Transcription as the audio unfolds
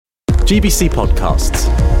GBC Podcasts.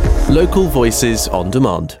 Local voices on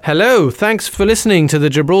demand. Hello, thanks for listening to the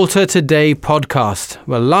Gibraltar Today podcast.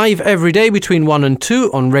 We're live every day between 1 and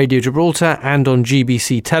 2 on Radio Gibraltar and on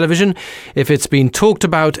GBC Television. If it's been talked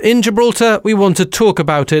about in Gibraltar, we want to talk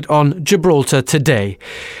about it on Gibraltar Today.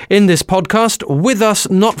 In this podcast, With Us,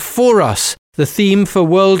 Not For Us, the theme for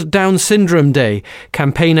World Down Syndrome Day,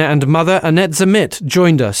 campaigner and mother Annette Zamit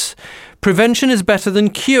joined us. Prevention is better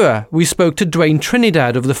than cure. We spoke to Dwayne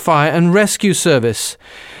Trinidad of the Fire and Rescue Service.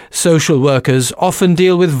 Social workers often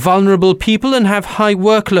deal with vulnerable people and have high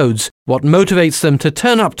workloads. What motivates them to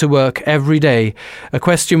turn up to work every day? A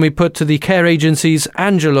question we put to the care agency's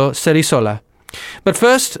Angelo Cerisola. But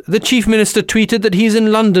first, the Chief Minister tweeted that he's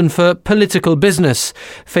in London for political business.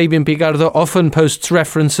 Fabian Picardo often posts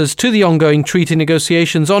references to the ongoing treaty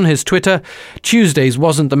negotiations on his Twitter. Tuesday's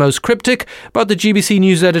wasn't the most cryptic, but the GBC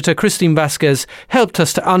news editor Christine Vasquez helped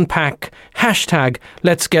us to unpack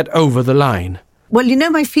 #Let's Get Over the Line. Well, you know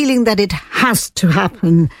my feeling that it has to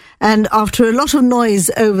happen. And after a lot of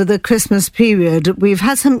noise over the Christmas period, we've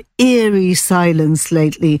had some eerie silence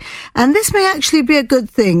lately. And this may actually be a good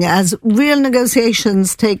thing as real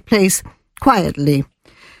negotiations take place quietly.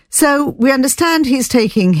 So we understand he's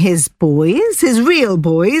taking his boys, his real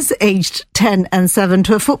boys, aged 10 and 7,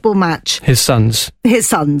 to a football match. His sons.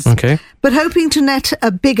 Okay. But hoping to net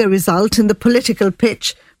a bigger result in the political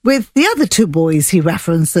pitch with the other two boys he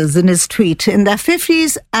references in his tweet in their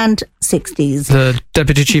 50s and 60s. The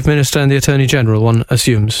Deputy Chief Minister and the Attorney General, one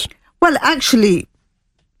assumes. Well, actually,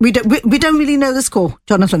 we don't really know the score,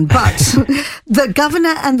 Jonathan, but the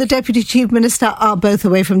Governor and the Deputy Chief Minister are both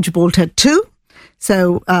away from Gibraltar too.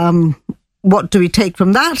 So what do we take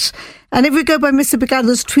from that? And if we go by Mr.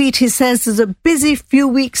 Picardo's tweet, he says there's a busy few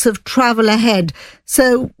weeks of travel ahead.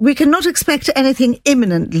 So we cannot expect anything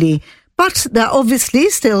imminently. But they're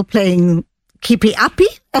obviously still playing keepy-uppy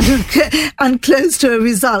and close to a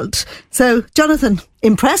result. So, Jonathan,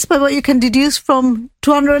 impressed by what you can deduce from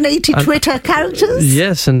 280 Twitter characters?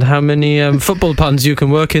 Yes, and how many football puns you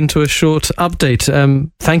can work into a short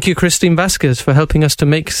update. Thank you, Christine Vasquez, for helping us to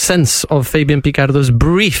make sense of Fabian Picardo's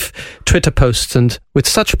brief Twitter posts, and with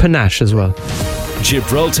such panache as well.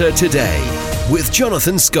 Gibraltar Today with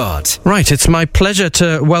Jonathan Scott. Right, it's my pleasure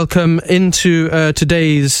to welcome into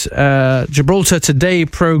today's Gibraltar Today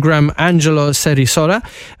programme Angelo Cerisola,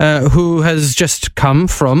 who has just come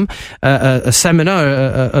from a seminar,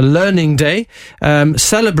 a learning day,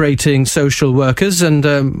 celebrating social workers, and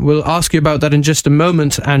we'll ask you about that in just a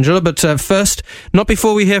moment, Angelo. But first, not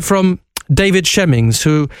before we hear from David Shemmings,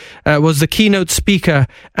 who was the keynote speaker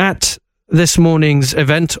at this morning's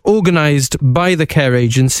event, organised by the Care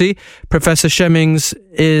Agency. Professor Shemmings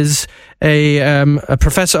is a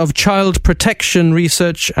Professor of Child Protection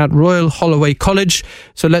Research at Royal Holloway College.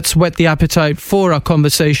 So let's whet the appetite for our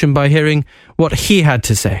conversation by hearing what he had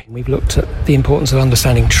to say. We've looked at the importance of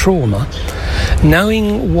understanding trauma,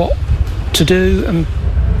 knowing what to do, and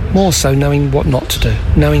more so knowing what not to do,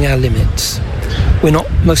 knowing our limits.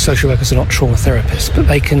 Most social workers are not trauma therapists, but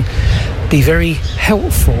they can be very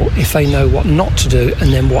helpful if they know what not to do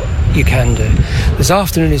and then what you can do. This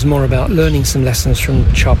afternoon is more about learning some lessons from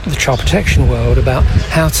the child protection world about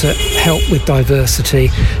how to help with diversity,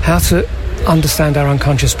 how to understand our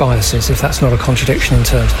unconscious biases, if that's not a contradiction in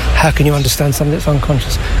terms. How can you understand something that's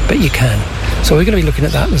unconscious? But you can. So we're going to be looking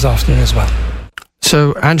at that this afternoon as well.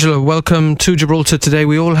 So, Angelo, welcome to Gibraltar Today.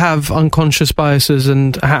 We all have unconscious biases,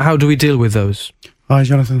 and how do we deal with those? Hi,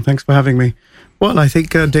 Jonathan. Thanks for having me. Well, I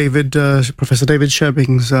think Professor David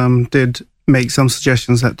Shemmings did make some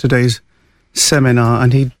suggestions at today's seminar,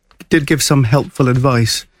 and he did give some helpful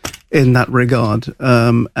advice in that regard.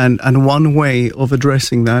 And one way of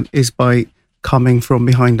addressing that is by coming from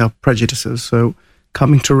behind our prejudices. So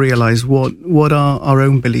coming to realise what are our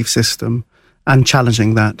own belief system and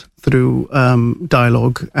challenging that through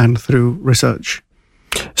dialogue and through research.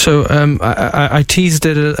 So I teased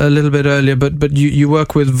it a little bit earlier, but you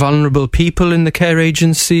work with vulnerable people in the Care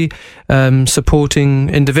Agency, supporting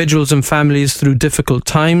individuals and families through difficult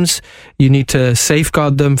times. You need to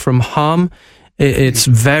safeguard them from harm. It's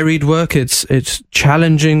varied work. It's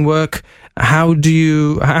challenging work. How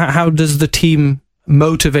does the team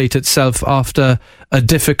motivate itself after a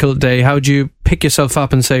difficult day? How do you pick yourself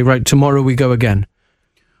up and say, right, tomorrow we go again?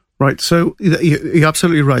 Right, so you're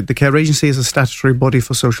absolutely right. The Care Agency is a statutory body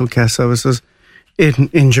for social care services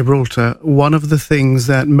in Gibraltar. One of the things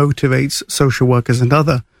that motivates social workers and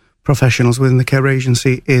other professionals within the Care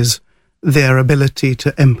Agency is their ability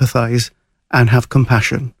to empathise and have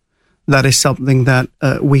compassion. That is something that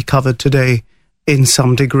we covered today in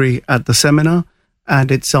some degree at the seminar,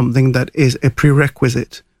 and it's something that is a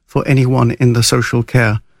prerequisite for anyone in the social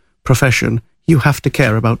care profession, you have to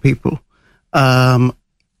care about people.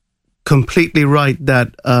 Completely right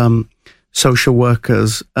that social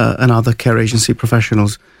workers and other care agency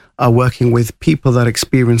professionals are working with people that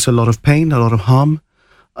experience a lot of pain, a lot of harm,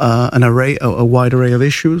 a wide array of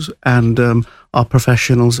issues, and our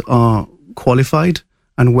professionals are qualified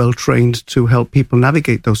and well trained to help people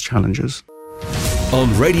navigate those challenges.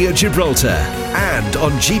 On Radio Gibraltar and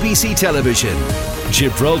on GBC Television,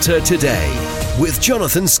 Gibraltar Today with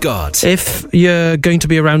Jonathan Scott. If you're going to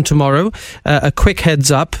be around tomorrow, a quick heads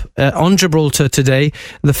up, on Gibraltar Today,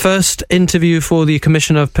 the first interview for the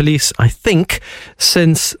Commissioner of Police, I think,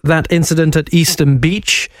 since that incident at Eastern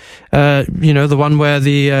Beach, the one where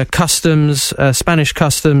the Spanish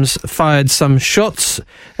customs fired some shots,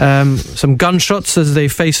 some gunshots as they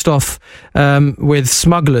faced off with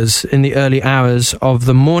smugglers in the early hours of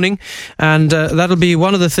the morning. And that'll be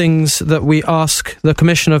one of the things that we ask the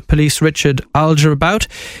Commissioner of Police, Richard Alger, about.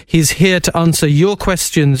 He's here to answer your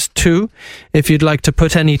questions too. If you'd like to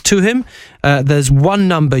put any to him, there's one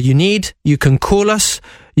number you need. You can call us,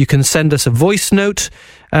 you can send us a voice note,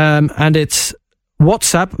 and it's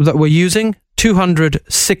WhatsApp that we're using, 200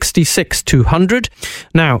 66 200.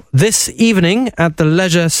 Now, this evening at the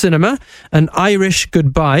Leisure Cinema, An Irish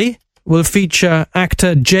Goodbye will feature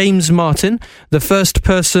actor James Martin, the first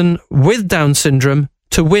person with Down syndrome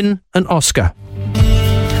to win an Oscar.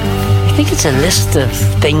 I think it's a list of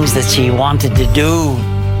things that she wanted to do,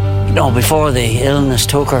 before the illness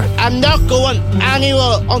took her. I'm not going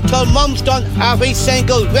anywhere until Mum's done every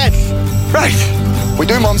single wish. Right. We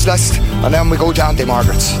do Mum's list and then we go down to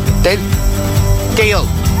Margaret's. Deal? Deal.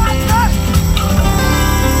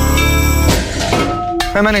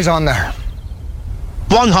 How many's on there?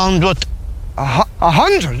 100.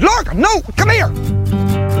 100? Look, no, come here.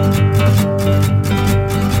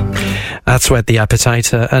 That's Whet the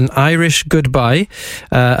Appetite. An Irish Goodbye,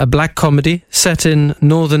 a black comedy set in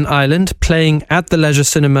Northern Ireland, playing at the Leisure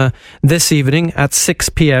Cinema this evening at 6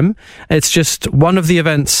 p.m. It's just one of the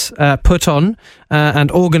events put on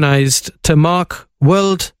and organised to mark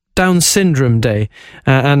World Down Syndrome Day.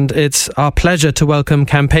 And it's our pleasure to welcome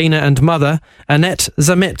campaigner and mother Annette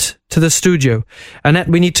Zamit to the studio. Annette,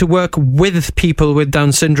 we need to work with people with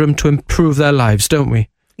Down syndrome to improve their lives, don't we?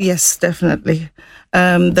 Yes, definitely.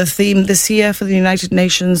 The theme this year for the United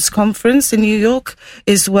Nations Conference in New York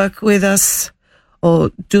is work with us,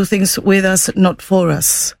 or do things with us, not for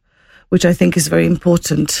us, which I think is very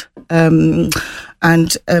important.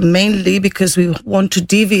 And mainly because we want to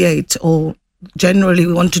deviate, or generally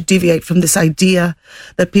we want to deviate from this idea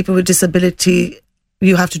that people with disability,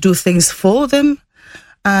 you have to do things for them,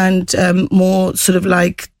 and more sort of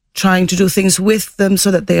like trying to do things with them so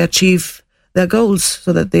that they achieve their goals,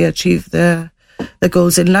 so that they achieve their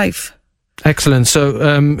goals in life. Excellent. So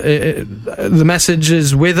the message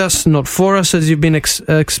is with us, not for us, as you've been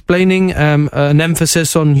explaining. An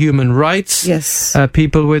emphasis on human rights. Yes.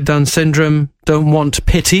 People with Down syndrome don't want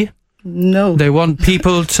pity. No. They want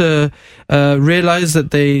people to realise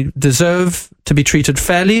that they deserve to be treated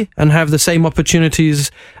fairly and have the same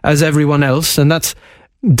opportunities as everyone else. And that's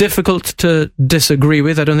difficult to disagree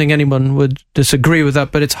with. I don't think anyone would disagree with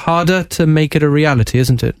that, but it's harder to make it a reality,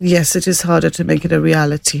 isn't it? Yes, it is harder to make it a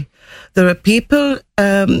reality. There are people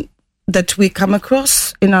that we come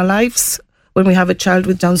across in our lives when we have a child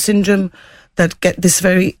with Down syndrome that get this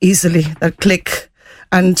very easily, that click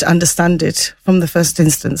and understand it from the first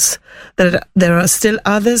instance. There are still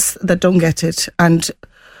others that don't get it. And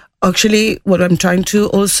actually, what I'm trying to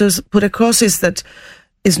also put across is that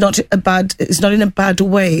it's not in a bad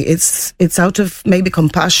way. It's out of maybe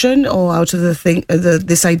compassion, or out of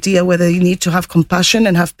this idea whether you need to have compassion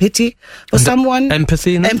and have pity for someone.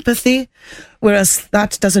 Empathy. Whereas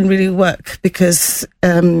that doesn't really work, because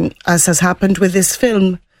as has happened with this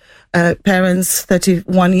film, parents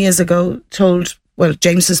 31 years ago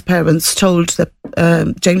James's parents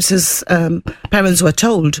were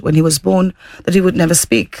told when he was born that he would never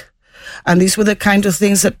speak. And these were the kind of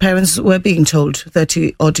things that parents were being told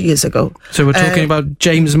 30-odd years ago. So we're talking about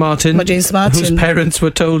James Martin, whose parents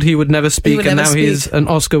were told he would never speak, and now he's an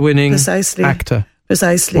Oscar-winning actor.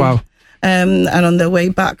 Precisely. Wow. And on their way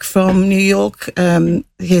back from New York,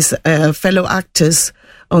 his fellow actors,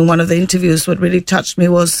 on one of the interviews, what really touched me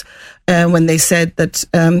was when they said that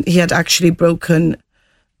he had actually broken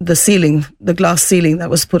the ceiling, the glass ceiling that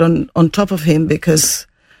was put on top of him, because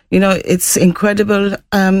it's incredible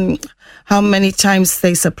how many times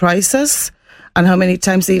they surprise us, and how many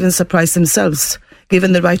times they even surprise themselves,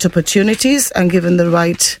 given the right opportunities and given the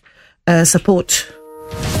right support.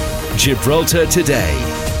 Gibraltar Today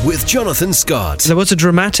with Jonathan Scott. There was a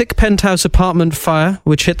dramatic penthouse apartment fire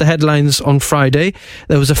which hit the headlines on Friday.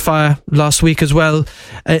 There was a fire last week as well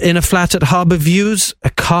in a flat at Harbour Views. A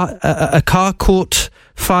car caught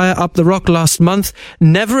fire up the Rock last month.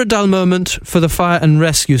 Never a dull moment for the fire and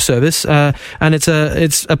rescue service. And it's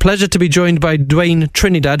a pleasure to be joined by Dwayne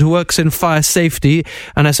Trinidad, who works in fire safety.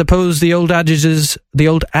 And I suppose the old adage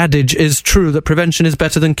is true that prevention is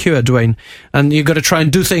better than cure, Dwayne. And you've got to try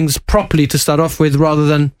and do things properly to start off with, rather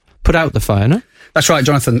than put out the fire, no? That's right,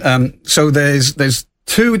 Jonathan. So there's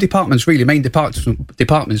two departments, really, main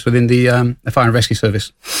departments within the fire and rescue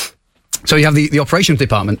service. So you have the operations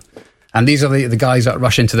department, and these are the guys that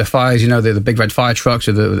rush into the fires. You know, the big red fire trucks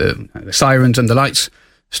with the sirens and the lights,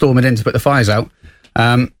 storming in to put the fires out.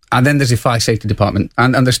 And then there's the fire safety department,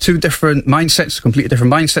 and there's two different mindsets, completely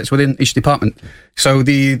different mindsets within each department. So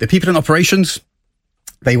the people in operations,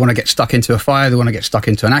 they want to get stuck into a fire, they want to get stuck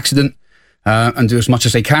into an accident, and do as much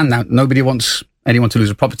as they can. Now, nobody wants anyone to lose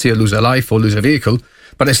a property or lose their life or lose a vehicle,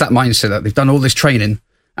 but it's that mindset that they've done all this training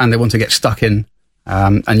and they want to get stuck in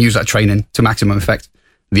and use that training to maximum effect.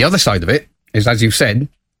 The other side of it is, as you've said,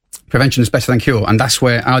 prevention is better than cure, and that's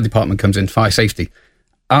where our department comes in, fire safety.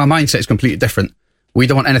 Our mindset is completely different. We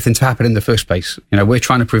don't want anything to happen in the first place. You know, we're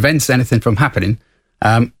trying to prevent anything from happening,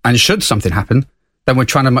 and should something happen, then we're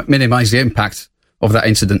trying to minimise the impact of that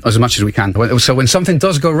incident as much as we can. So when something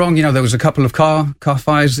does go wrong, you know, there was a couple of car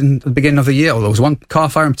fires in the beginning of the year, or there was one car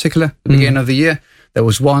fire in particular at the beginning of the year. There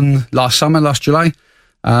was one last July.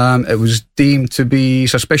 It was deemed to be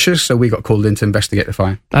suspicious, so we got called in to investigate the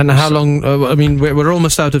fire. And how long? I mean, we're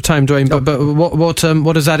almost out of time, Dwayne. But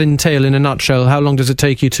what does that entail in a nutshell? How long does it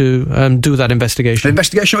take you to do that investigation?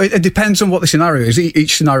 It depends on what the scenario is.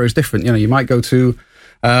 Each scenario is different. You know, you might go to.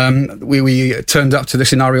 We turned up to the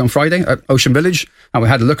scenario on Friday at Ocean Village, and we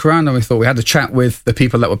had a look around, and we thought we had a chat with the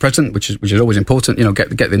people that were present, which is always important. You know,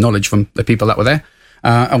 get the knowledge from the people that were there.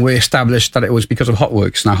 And we established that it was because of hot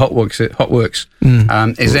works. Now, hot works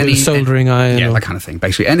is any soldering iron, that kind of thing.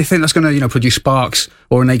 Basically, anything that's going to produce sparks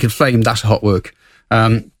or a naked flame, that's hot work.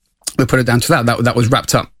 We put it down to that. That was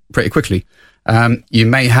wrapped up pretty quickly. You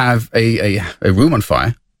may have a room on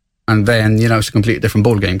fire, and then it's a completely different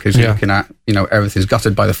ball game, because you're looking at everything's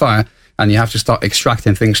gutted by the fire, and you have to start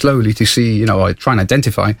extracting things slowly to see or try and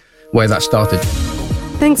identify where that started.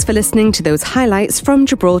 Thanks for listening to those highlights from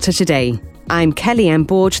Gibraltar Today. I'm Kelly M.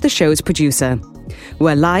 Borge, the show's producer.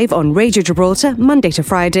 We're live on Radio Gibraltar Monday to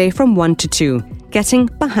Friday from 1 to 2, getting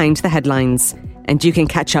behind the headlines. And you can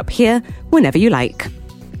catch up here whenever you like.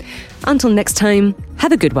 Until next time,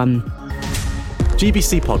 have a good one.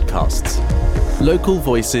 GBC Podcasts. Local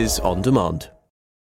voices on demand.